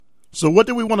So what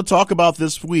do we want to talk about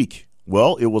this week?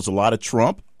 Well, it was a lot of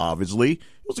Trump, obviously. It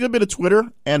was a good bit of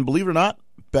Twitter, and believe it or not,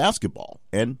 basketball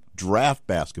and draft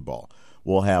basketball.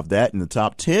 We'll have that in the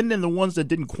top 10 and the ones that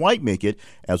didn't quite make it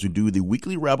as we do the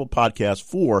weekly Rabble podcast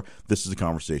for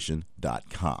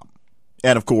thisistheconversation.com.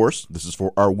 And, of course, this is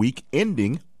for our week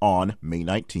ending on May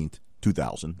 19th,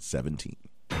 2017.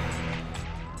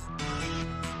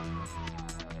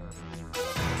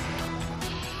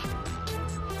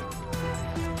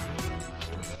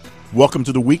 Welcome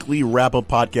to the weekly wrap-up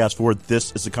podcast for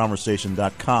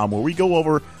thisistheconversation.com, where we go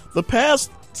over the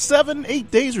past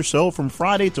 7-8 days or so from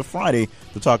Friday to Friday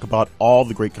to talk about all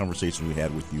the great conversations we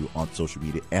had with you on social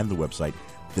media and the website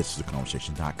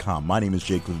thisistheconversation.com. My name is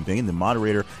Jay Cleveland Bain, the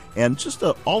moderator, and just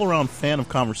an all-around fan of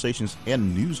conversations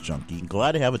and news junkie.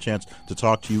 Glad to have a chance to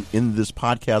talk to you in this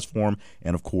podcast form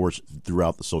and, of course,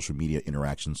 throughout the social media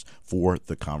interactions for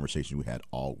the conversation we had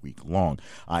all week long.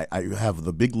 I have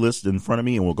the big list in front of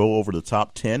me, and we'll go over the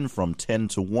top 10 from 10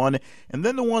 to 1, and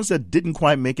then the ones that didn't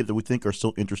quite make it that we think are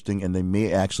still interesting, and they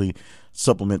may actually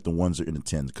supplement the ones that are in the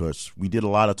 10, because we did a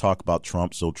lot of talk about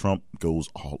Trump, so Trump goes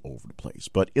all over the place.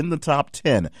 But in the top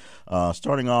 10,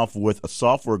 starting off with a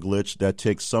software glitch that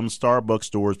takes some Starbucks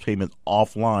stores' payments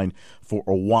offline for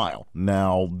a while.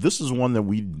 Now, this is one that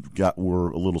were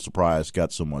a little surprised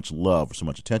got so much love, so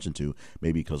much attention to,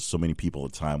 maybe because so many people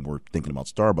at the time were thinking about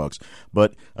Starbucks.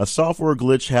 But a software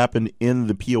glitch happened in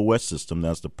the POS system.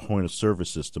 That's the point of sale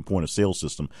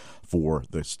system for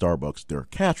the Starbucks, their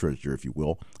cash register, if you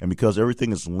will. And because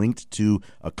everything is linked to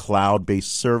a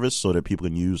cloud-based service so that people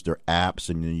can use their apps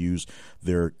and use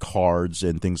their cards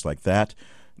and things like that,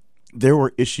 there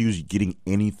were issues getting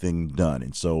anything done.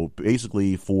 And so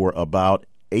basically for about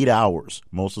 8 hours,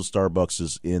 most of the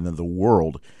Starbucks in the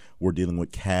world were dealing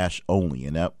with cash only.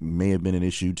 And that may have been an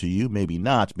issue to you, maybe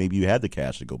not. Maybe you had the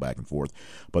cash to go back and forth.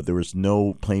 But there was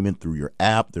no payment through your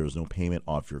app. There was no payment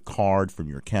off your card from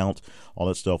your account. All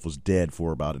that stuff was dead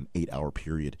for about an 8-hour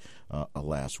period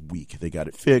last week. They got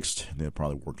it fixed. They'll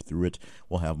probably work through it.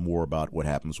 We'll have more about what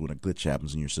happens when a glitch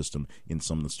happens in your system in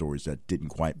some of the stories that didn't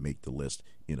quite make the list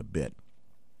in a bit.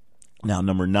 Now,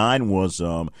 number 9 was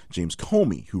James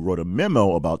Comey, who wrote a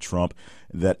memo about Trump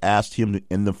that asked him to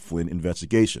end the Flynn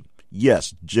investigation.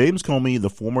 Yes, James Comey, the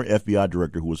former FBI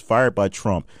director who was fired by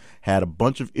Trump, had a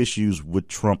bunch of issues with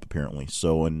Trump, apparently,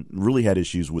 and really had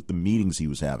issues with the meetings he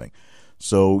was having.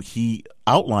 So he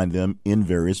outlined them in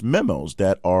various memos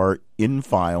that are in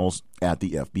files at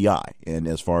the FBI. And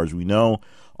as far as we know,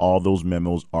 all those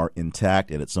memos are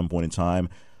intact, and at some point in time,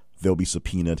 they'll be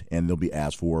subpoenaed and they'll be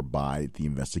asked for by the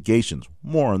investigations.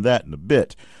 More on that in a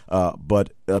bit.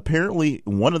 But apparently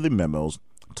one of the memos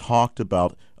talked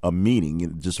about a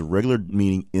meeting, just a regular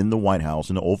meeting in the White House,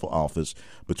 in the Oval Office,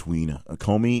 between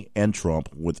Comey and Trump,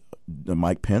 with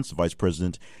Mike Pence, the vice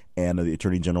president, and the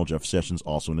Attorney General Jeff Sessions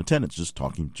also in attendance, just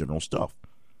talking general stuff.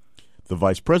 The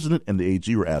vice president and the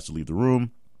AG were asked to leave the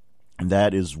room, and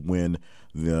that is when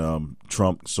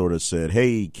Trump sort of said,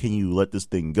 hey, can you let this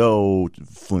thing go?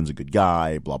 Flynn's a good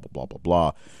guy, blah, blah, blah, blah,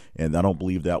 blah. And I don't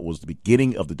believe that was the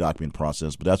beginning of the document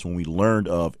process, but that's when we learned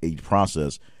of a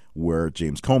process where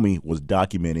James Comey was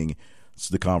documenting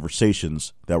the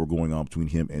conversations that were going on between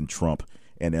him and Trump.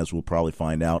 And as we'll probably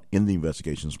find out in the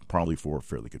investigations, probably for a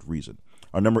fairly good reason.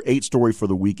 Our number 8 story for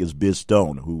the week is Biz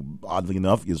Stone, who, oddly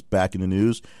enough, is back in the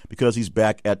news because he's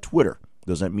back at Twitter.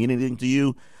 Does that mean anything to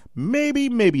you? Maybe,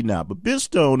 maybe not. But Biz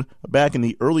Stone, back in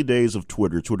the early days of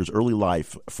Twitter's early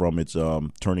life from its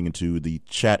turning into the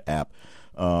chat app,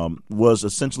 was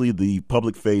essentially the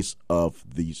public face of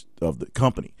the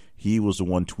company. He was the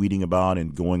one tweeting about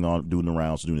and going on, doing the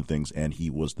rounds, doing the things, and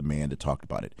he was the man that talked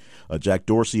about it. Jack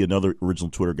Dorsey, another original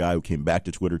Twitter guy who came back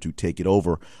to Twitter to take it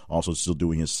over, also still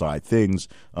doing his side things,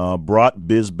 brought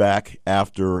Biz back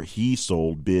after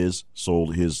Biz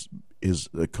sold his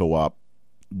co-op,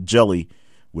 Jelly,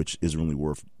 which isn't really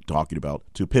worth talking about,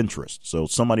 to Pinterest. So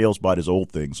somebody else bought his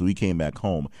old thing, so he came back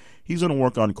home. He's going to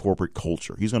work on corporate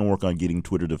culture. He's going to work on getting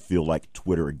Twitter to feel like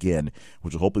Twitter again,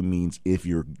 which hopefully means if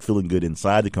you're feeling good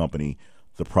inside the company,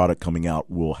 the product coming out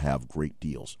will have great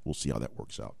deals. We'll see how that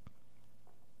works out.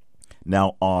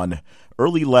 Now, on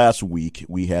early last week,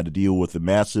 we had to deal with the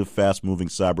massive, fast-moving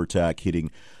cyber attack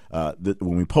hitting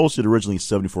when we posted originally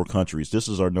 74 countries. This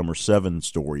is our number 7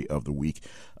 story of the week.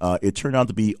 It turned out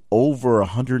to be over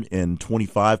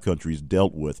 125 countries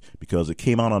dealt with because it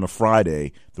came out on a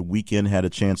Friday. The weekend had a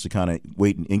chance to kind of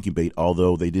wait and incubate,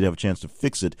 although they did have a chance to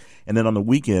fix it. And then on the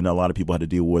weekend, a lot of people had to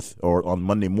deal with, or on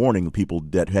Monday morning, people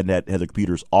that had their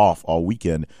computers off all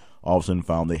weekend all of a sudden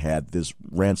found they had this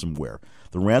ransomware.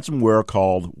 The ransomware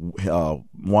called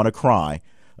WannaCry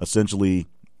essentially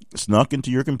snuck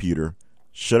into your computer,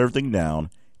 shut everything down,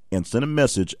 and send a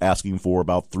message asking for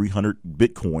about 300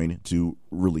 Bitcoin to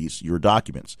release your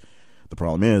documents. The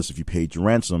problem is, if you paid your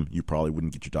ransom, you probably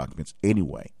wouldn't get your documents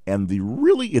anyway. And the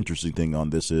really interesting thing on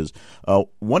this is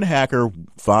one hacker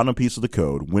found a piece of the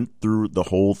code, went through the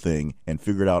whole thing, and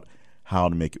figured out how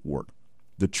to make it work.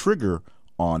 The trigger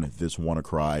on this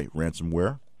WannaCry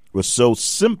ransomware was so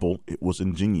simple, it was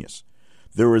ingenious.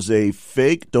 There was a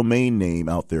fake domain name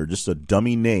out there, just a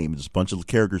dummy name, just a bunch of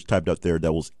characters typed out there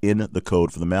that was in the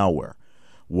code for the malware.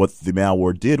 What the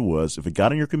malware did was, if it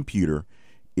got on your computer,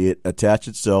 it attached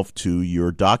itself to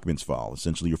your documents file,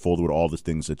 essentially your folder with all the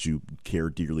things that you care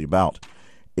dearly about.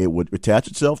 It would attach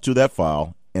itself to that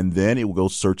file, and then it would go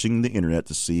searching the internet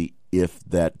to see if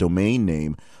that domain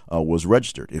name was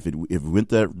registered. If it went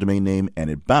to that domain name and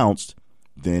it bounced,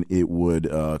 then it would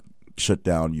shut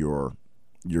down your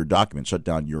document, shut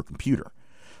down your computer.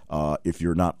 If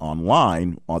you're not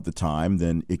online at the time,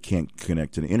 then it can't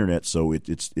connect to the internet, so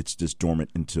it's just dormant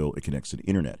until it connects to the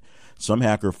internet. Some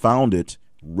hacker found it,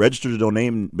 registered a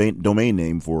domain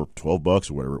name for $12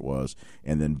 or whatever it was,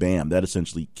 and then bam, that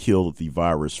essentially killed the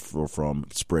virus from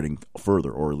spreading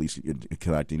further, or at least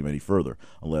connecting any further,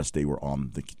 unless they were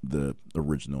on the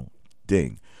original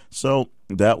ding. So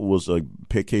that was a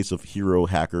case of hero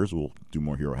hackers. We'll do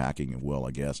more hero hacking as well,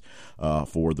 I guess,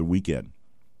 for the weekend.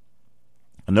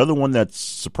 Another one that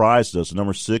surprised us,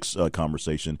 number 6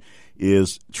 conversation,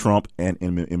 is Trump and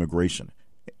immigration.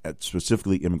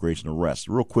 Specifically immigration arrests.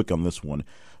 Real quick on this one.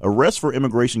 Arrests for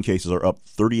immigration cases are up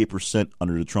 38%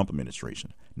 under the Trump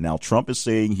administration. Now, Trump is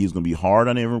saying he's going to be hard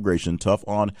on immigration, tough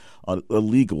on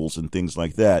illegals and things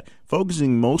like that,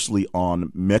 focusing mostly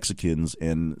on Mexicans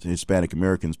and Hispanic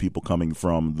Americans, people coming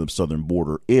from the southern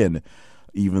border in,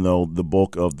 even though the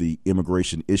bulk of the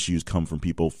immigration issues come from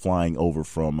people flying over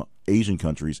from Asian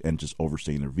countries and just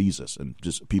overstaying their visas, and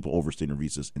just people overstaying their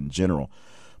visas in general.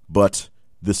 But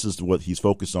this is what he's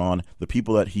focused on. The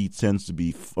people that he tends to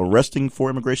be arresting for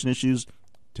immigration issues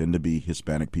tend to be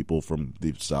Hispanic people from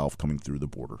the South coming through the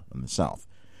border in the South.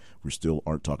 We still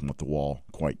aren't talking about the wall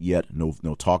quite yet. No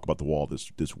talk about the wall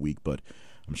this week, but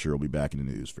I'm sure it'll be back in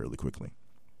the news fairly quickly.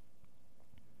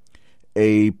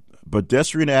 A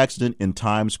pedestrian accident in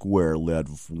Times Square led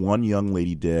one young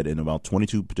lady dead and about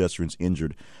 22 pedestrians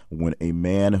injured when a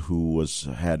man who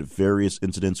had various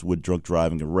incidents with drunk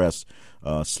driving arrests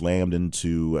slammed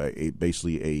into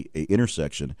basically a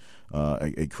intersection,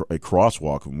 a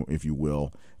crosswalk, if you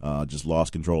will, just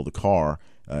lost control of the car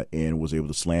and was able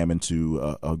to slam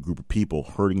into a group of people,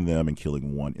 hurting them and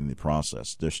killing one in the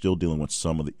process. They're still dealing with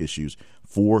some of the issues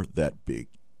for that big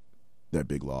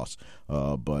loss,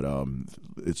 but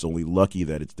it's only lucky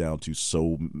that it's down to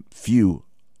so few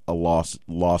lives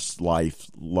lost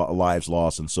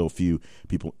and so few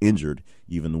people injured.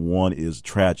 Even one is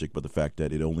tragic, but the fact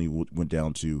that it only went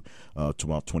down to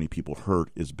about 20 people hurt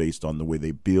is based on the way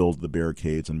they build the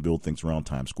barricades and build things around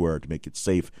Times Square to make it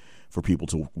safe for people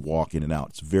to walk in and out.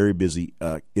 It's a very busy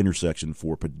intersection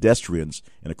for pedestrians,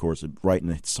 and of course, right in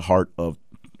the heart of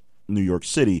New York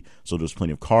City, so there's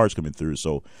plenty of cars coming through.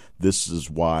 So this is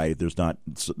why there's not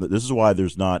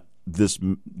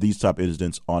these type of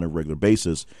incidents on a regular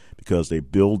basis, because they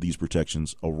build these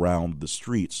protections around the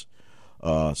streets.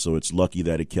 So it's lucky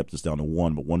that it kept us down to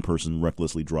one, but one person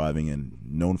recklessly driving and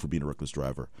known for being a reckless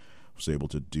driver was able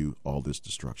to do all this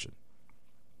destruction.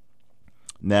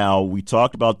 Now, we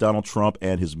talked about Donald Trump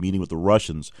and his meeting with the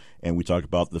Russians, and we talked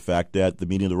about the fact that the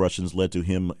meeting of the Russians led to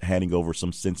him handing over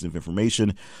some sensitive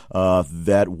information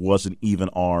that wasn't even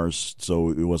ours, so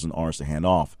it wasn't ours to hand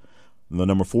off. The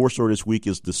number 4 story this week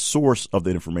is the source of the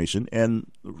information,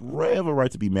 and I have a right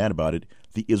to be mad about it.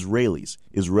 The Israelis.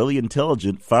 Israeli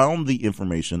intelligence found the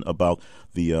information about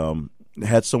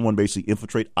had someone basically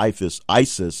infiltrate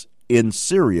ISIS in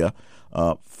Syria,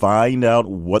 find out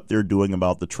what they're doing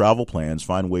about the travel plans,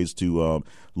 find ways to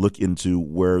look into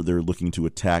where they're looking to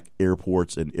attack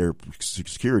airports and air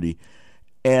security,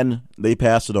 and they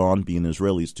pass it on, being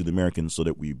Israelis, to the Americans so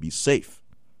that we be safe.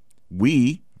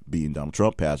 We, being Donald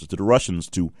Trump, pass it to the Russians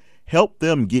to help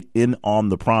them get in on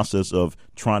the process of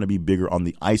trying to be bigger on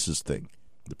the ISIS thing.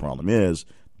 The problem is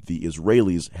the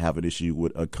Israelis have an issue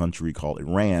with a country called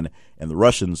Iran, and the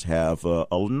Russians have a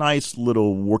nice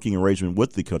little working arrangement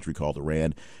with the country called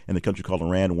Iran, and the country called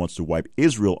Iran wants to wipe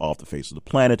Israel off the face of the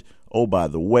planet. Oh, by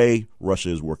the way,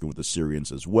 Russia is working with the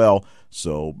Syrians as well.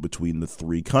 So between the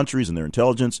 3 countries and their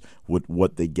intelligence, with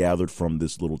what they gathered from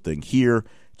this little thing here,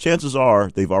 chances are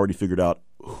they've already figured out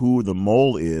who the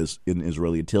mole is in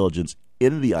Israeli intelligence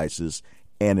in the ISIS,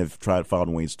 and have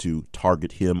found ways to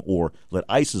target him or let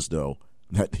ISIS know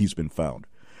that he's been found.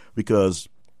 Because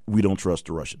we don't trust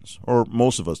the Russians, or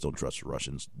most of us don't trust the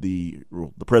Russians. The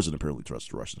president apparently trusts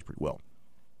the Russians pretty well.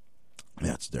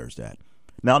 There's that.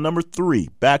 Now, number 3,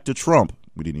 back to Trump.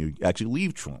 We didn't even actually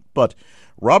leave Trump. But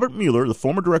Robert Mueller, the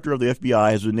former director of the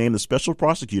FBI, has been named the special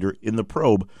prosecutor in the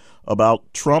probe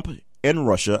about Trump and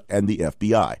Russia and the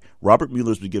FBI. Robert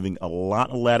Mueller's been giving a lot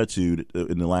of latitude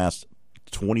in the last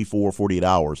 24, 48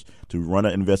 hours to run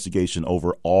an investigation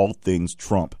over all things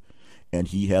Trump. And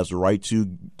he has the right to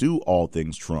do all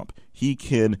things Trump. He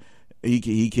can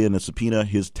subpoena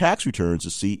his tax returns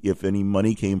to see if any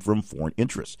money came from foreign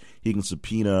interests. He can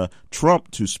subpoena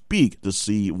Trump to speak to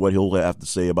see what he'll have to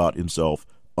say about himself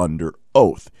under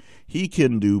oath. He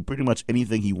can do pretty much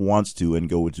anything he wants to and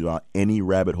go into any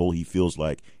rabbit hole he feels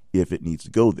like if it needs to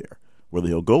go there. Whether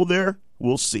he'll go there,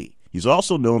 we'll see. He's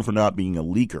also known for not being a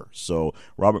leaker, so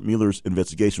Robert Mueller's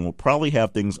investigation will probably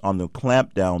have things on the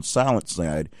clampdown silent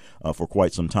side for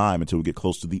quite some time until we get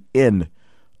close to the end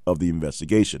of the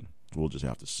investigation. We'll just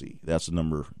have to see. That's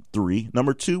number 3.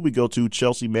 Number 2, we go to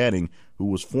Chelsea Manning, who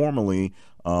was formerly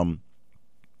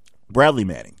Bradley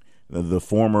Manning, the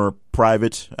former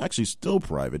private, actually still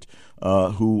private,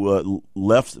 who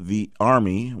left the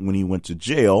Army when he went to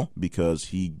jail because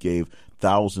he gave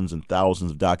thousands and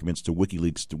thousands of documents to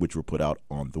WikiLeaks, which were put out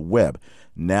on the web.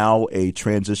 Now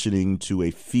transitioning to a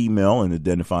female and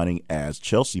identifying as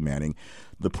Chelsea Manning.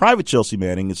 The private Chelsea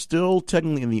Manning is still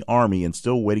technically in the Army and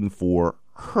still waiting for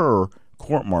her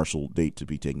court-martial date to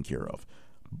be taken care of.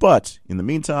 But in the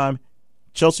meantime,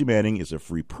 Chelsea Manning is a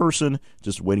free person,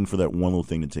 just waiting for that one little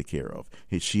thing to take care of.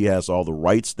 She has all the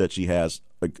rights that she has,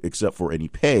 except for any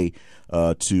pay,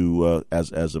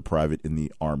 as a private in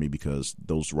the Army, because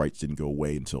those rights didn't go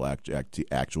away until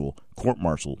actual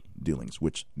court-martial dealings,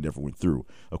 which never went through.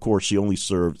 Of course, she only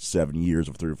served 7 years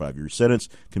of a 35-year sentence,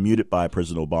 commuted by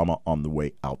President Obama on the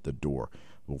way out the door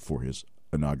for his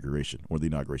inauguration, or the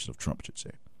inauguration of Trump, I should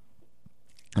say.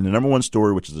 And the number one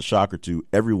story, which is a shocker to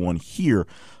everyone here,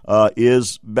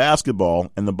 is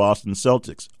basketball and the Boston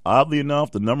Celtics. Oddly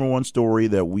enough, the number one story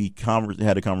that we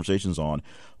had conversations on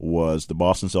was the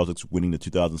Boston Celtics winning the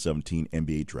 2017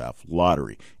 NBA Draft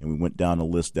Lottery. And we went down the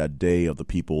list that day of the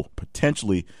people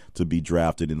potentially to be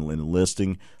drafted in the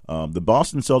listing. The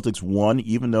Boston Celtics won,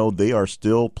 even though they are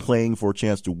still playing for a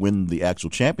chance to win the actual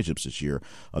championships this year.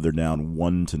 They're down 1-0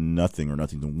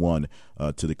 or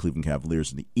 0-1 to the Cleveland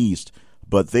Cavaliers in the East.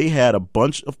 But they had a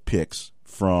bunch of picks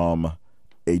from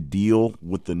a deal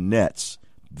with the Nets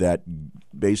that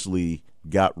basically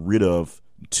got rid of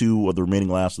 2 of the remaining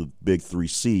last of the big 3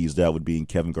 C's. That would be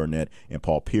Kevin Garnett and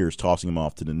Paul Pierce, tossing them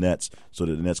off to the Nets so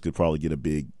that the Nets could probably get a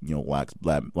big,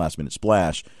 last-minute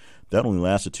splash. That only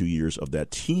lasted 2 years of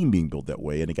that team being built that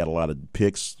way, and it got a lot of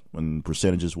picks and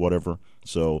percentages, whatever.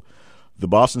 So the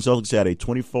Boston Celtics had a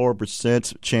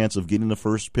 24% chance of getting the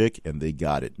first pick, and they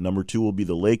got it. Number 2 will be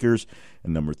the Lakers,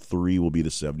 and number 3 will be the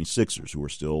 76ers, who are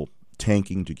still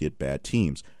tanking to get bad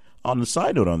teams. On the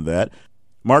side note on that,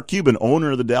 Mark Cuban,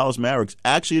 owner of the Dallas Mavericks,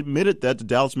 actually admitted that the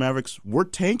Dallas Mavericks were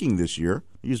tanking this year.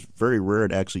 He's very rare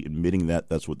at actually admitting that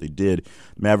that's what they did.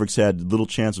 Mavericks had little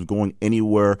chance of going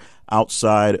anywhere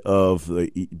outside of the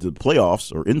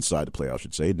playoffs, or inside the playoffs, I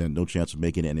should say. Then no chance of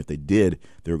making it, and if they did,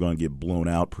 they were going to get blown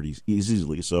out pretty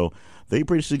easily. So they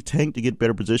pretty much tanked to get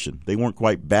better position. They weren't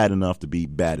quite bad enough to be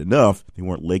bad enough. They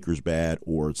weren't Lakers bad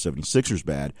or 76ers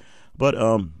bad, but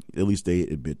at least they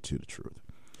admit to the truth.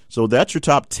 So that's your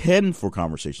top 10 for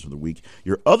conversations of the week.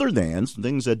 Your other thans,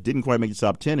 things that didn't quite make the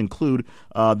top 10, include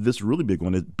this really big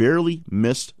one. It barely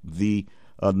missed the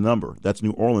number. That's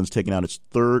New Orleans taking out its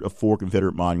 3rd of 4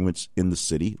 Confederate monuments in the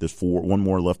city. There's one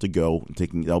more left to go.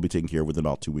 That'll be taken care of within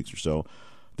about 2 weeks or so.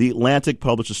 The Atlantic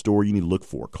published a story you need to look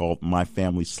for called My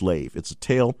Family Slave. It's a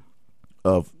tale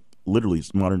of literally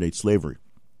modern-day slavery.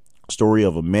 A story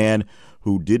of a man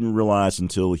who didn't realize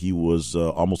until he was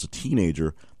almost a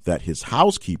teenager that his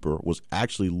housekeeper was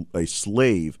actually a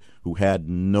slave who had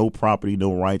no property,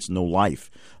 no rights, no life,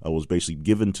 was basically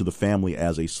given to the family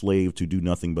as a slave to do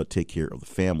nothing but take care of the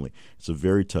family. It's a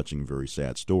very touching, very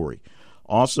sad story.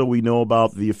 Also, we know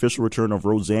about the official return of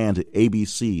Roseanne to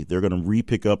ABC. They're going to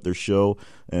re-pick up their show,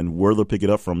 and where they'll pick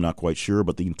it up from, not quite sure.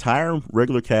 But the entire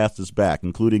regular cast is back,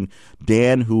 including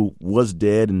Dan, who was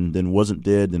dead and then wasn't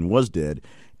dead and was dead,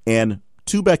 and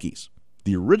 2 Beckys.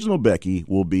 The original Becky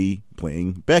will be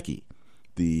playing Becky.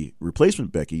 The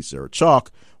replacement Becky, Sarah Chalke,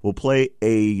 will play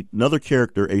another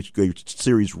character, a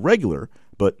series regular,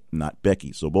 but not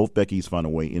Becky. So both Beckys find a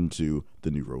way into the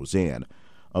new Roseanne.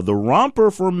 The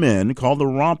romper for men, called the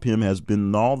Romp Him, has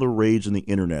been all the rage in the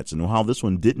internets. And how this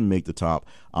one didn't make the top,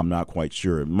 I'm not quite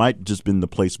sure. It might just been the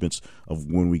placements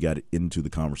of when we got into the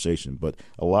conversation. But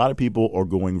a lot of people are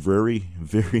going very,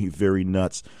 very, very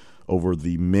nuts over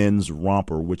the men's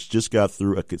romper, which just got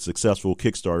through a successful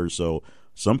Kickstarter. So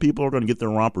some people are going to get their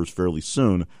rompers fairly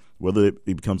soon. Whether it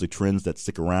becomes a trend that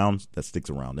sticks around,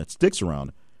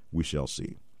 we shall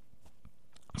see.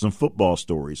 Some football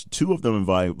stories, two of them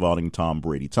involving Tom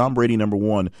Brady. Tom Brady, number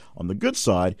one, on the good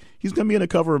side, he's going to be on the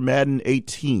cover of Madden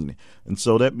 18. And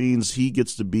so that means he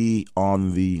gets to be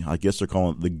on the, I guess they're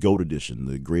calling it the GOAT edition,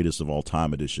 the greatest of all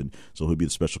time edition. So he'll be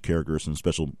the special character,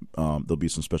 there'll be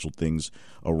some special things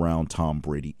around Tom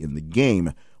Brady in the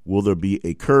game. Will there be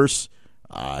a curse?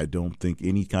 I don't think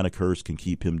any kind of curse can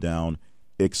keep him down,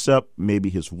 except maybe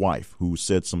his wife, who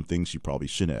said some things she probably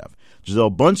shouldn't have.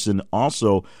 Gisele Bundchen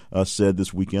also said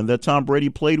this weekend that Tom Brady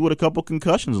played with a couple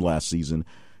concussions last season,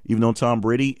 even though Tom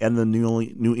Brady and the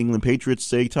New England Patriots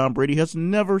say Tom Brady has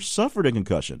never suffered a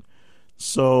concussion.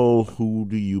 So who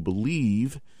do you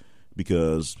believe?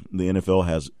 Because the NFL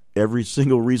has every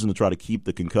single reason to try to keep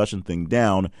the concussion thing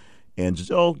down, and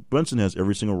Gisele Bundchen has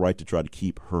every single right to try to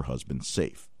keep her husband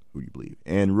safe. Who do you believe?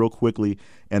 And real quickly,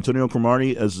 Antonio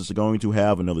Cromartie is going to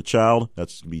have another child.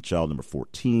 That's going to be child number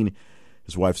 14.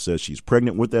 His wife says she's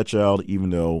pregnant with that child,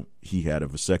 even though he had a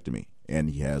vasectomy, and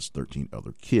he has 13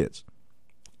 other kids.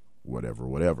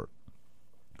 Whatever.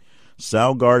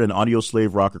 Soundgarden and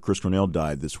Audioslave rocker Chris Cornell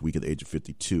died this week at the age of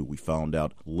 52. We found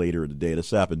out later in the day.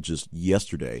 This happened just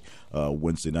yesterday.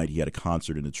 Wednesday night, he had a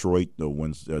concert in Detroit.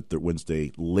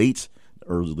 Wednesday late.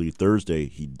 Early Thursday,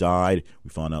 he died. We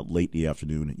found out late in the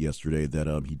afternoon yesterday that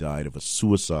he died of a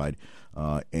suicide,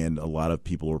 and a lot of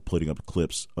people are putting up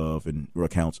clips of and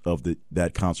accounts of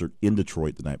that concert in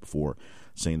Detroit the night before,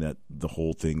 saying that the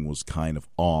whole thing was kind of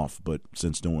off. But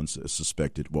since no one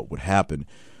suspected what would happen,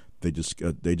 they just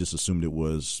assumed it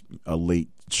was a late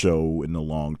show and a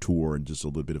long tour and just a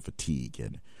little bit of fatigue.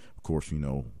 And of course, we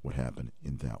know what happened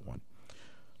in that one.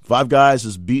 Five Guys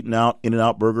is beating out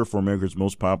In-N-Out Burger for America's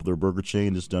most popular burger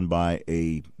chain. It's done by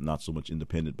a, not so much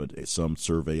independent, but some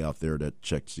survey out there that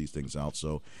checks these things out.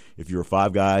 So if you're a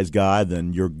Five Guys guy,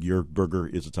 then your burger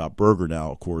is a top burger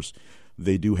now. Of course,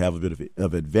 they do have a bit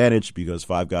of advantage because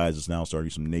Five Guys is now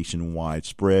starting some nationwide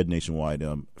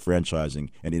franchising,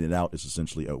 and In-N-Out is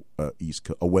essentially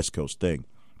a West Coast thing.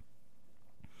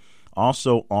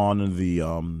 Also on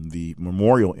the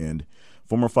memorial end,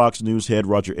 former Fox News head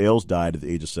Roger Ailes died at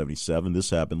the age of 77.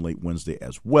 This happened late Wednesday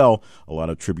as well. A lot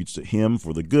of tributes to him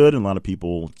for the good, and a lot of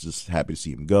people just happy to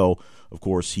see him go. Of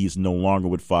course, he's no longer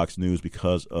with Fox News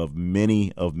because of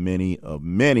many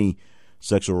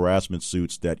sexual harassment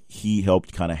suits that he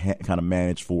helped kind of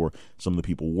manage for some of the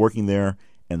people working there,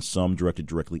 and some directed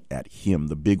directly at him.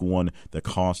 The big one that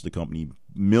cost the company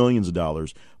millions of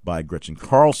dollars by Gretchen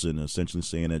Carlson, essentially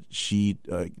saying that she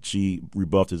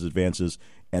rebuffed his advances,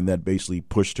 and that basically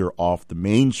pushed her off the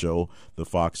main show, the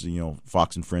Fox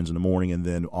and Friends in the morning, and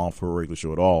then off her regular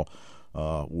show at all,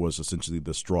 was essentially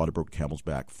the straw that broke the camel's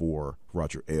back for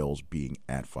Roger Ailes being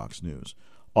at Fox News.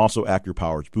 Also, actor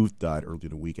Powers Booth died earlier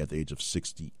in the week at the age of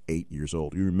 68 years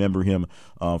old. You remember him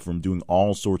from doing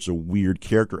all sorts of weird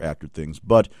character actor things,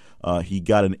 but he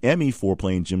got an Emmy for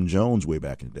playing Jim Jones way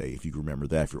back in the day, if you can remember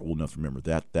that, if you're old enough to remember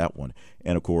that one.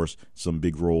 And, of course, some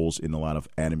big roles in a lot of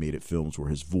animated films where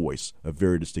his voice, a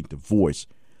very distinctive voice,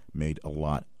 made a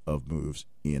lot of moves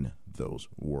in those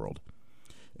worlds.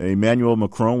 Emmanuel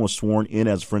Macron was sworn in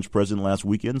as French president last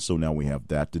weekend, so now we have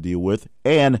that to deal with.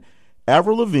 And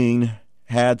Avril Lavigne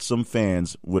had some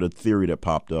fans with a theory that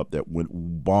popped up that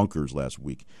went bonkers last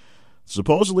week.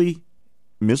 Supposedly,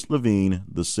 Miss Lavigne,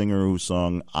 the singer who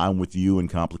sung I'm With You and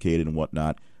Complicated and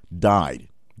whatnot, died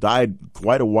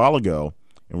quite a while ago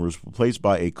and was replaced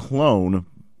by a clone,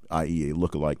 i.e. a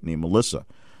lookalike named Melissa.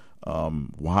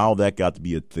 How that got to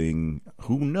be a thing,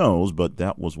 who knows, but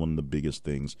that was one of the biggest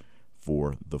things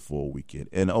for the full weekend.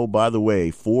 And oh, by the way,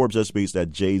 Forbes estimates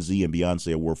that Jay-Z and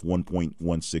Beyonce are worth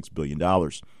 $1.16 billion.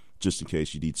 Just in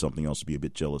case you need something else to be a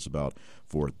bit jealous about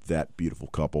for that beautiful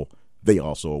couple. They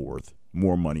also are worth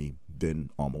more money than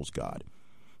almost God.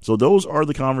 So those are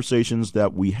the conversations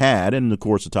that we had, and of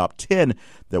course the top 10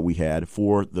 that we had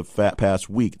for the past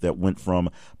week that went from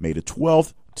May the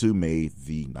 12th to May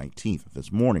the 19th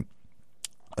this morning.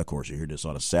 Of course, you hear this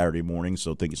on a Saturday morning,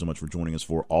 so thank you so much for joining us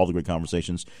for all the great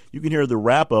conversations. You can hear the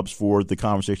wrap-ups for the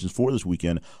conversations for this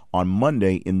weekend on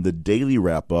Monday in the daily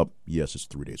wrap-up. Yes, it's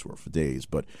 3 days worth of days,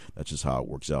 but that's just how it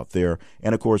works out there.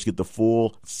 And, of course, get the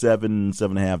full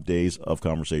 7.5 days of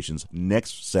conversations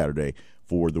next Saturday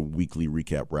for the weekly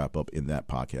recap wrap-up in that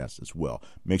podcast as well.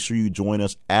 Make sure you join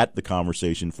us at The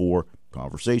Conversation for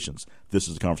Conversations.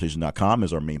 ThisIsTheConversation.com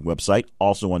is our main website.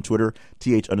 Also on Twitter,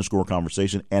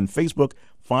 th_conversation, and Facebook.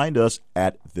 Find us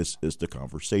at This Is The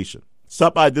Conversation.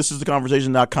 Stop by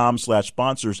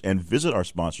thisistheconversation.com/sponsors and visit our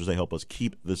sponsors. They help us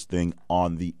keep this thing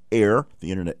on the air,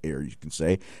 the internet air, you can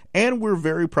say. And we're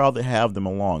very proud to have them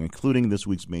along, including this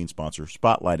week's main sponsor,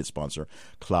 spotlighted sponsor,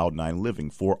 Cloud9 Living.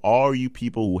 For all you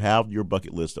people who have your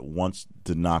bucket list that wants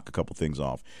to knock a couple things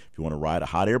off. If you want to ride a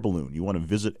hot air balloon, you want to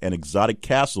visit an exotic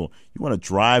castle, you want to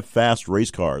drive fast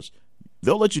race cars,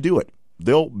 they'll let you do it.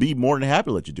 They'll be more than happy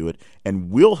to let you do it, and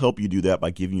we'll help you do that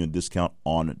by giving you a discount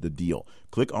on the deal.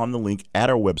 Click on the link at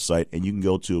our website, and you can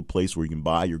go to a place where you can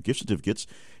buy your gift certificates,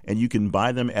 and you can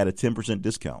buy them at a 10%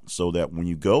 discount so that when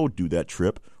you go do that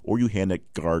trip, or you hand that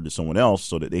card to someone else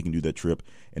so that they can do that trip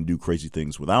and do crazy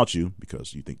things without you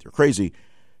because you think they're crazy,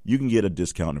 you can get a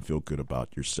discount and feel good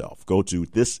about yourself. Go to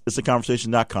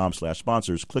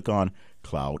thisistheconversation.com/sponsors. Click on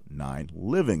Cloud9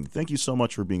 Living. Thank you so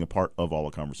much for being a part of all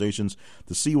the conversations.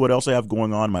 To see what else I have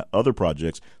going on in my other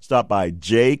projects, stop by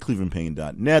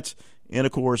jclevelandpayne.net. And,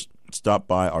 of course, stop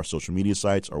by our social media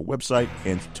sites, our website,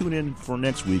 and tune in for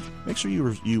next week. Make sure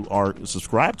you are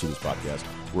subscribed to this podcast.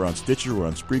 We're on Stitcher. We're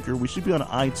on Spreaker. We should be on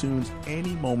iTunes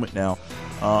any moment now.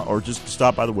 Or just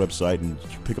stop by the website and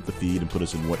pick up the feed and put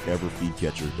us in whatever feed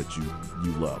catcher that you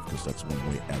love, because that's one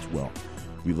way as well.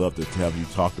 We love to have you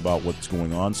talk about what's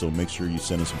going on, so make sure you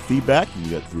send us some feedback. You can do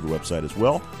that through the website as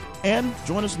well. And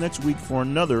join us next week for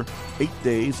another 8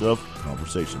 days of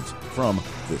conversations from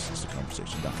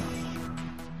thisistheconversation.com.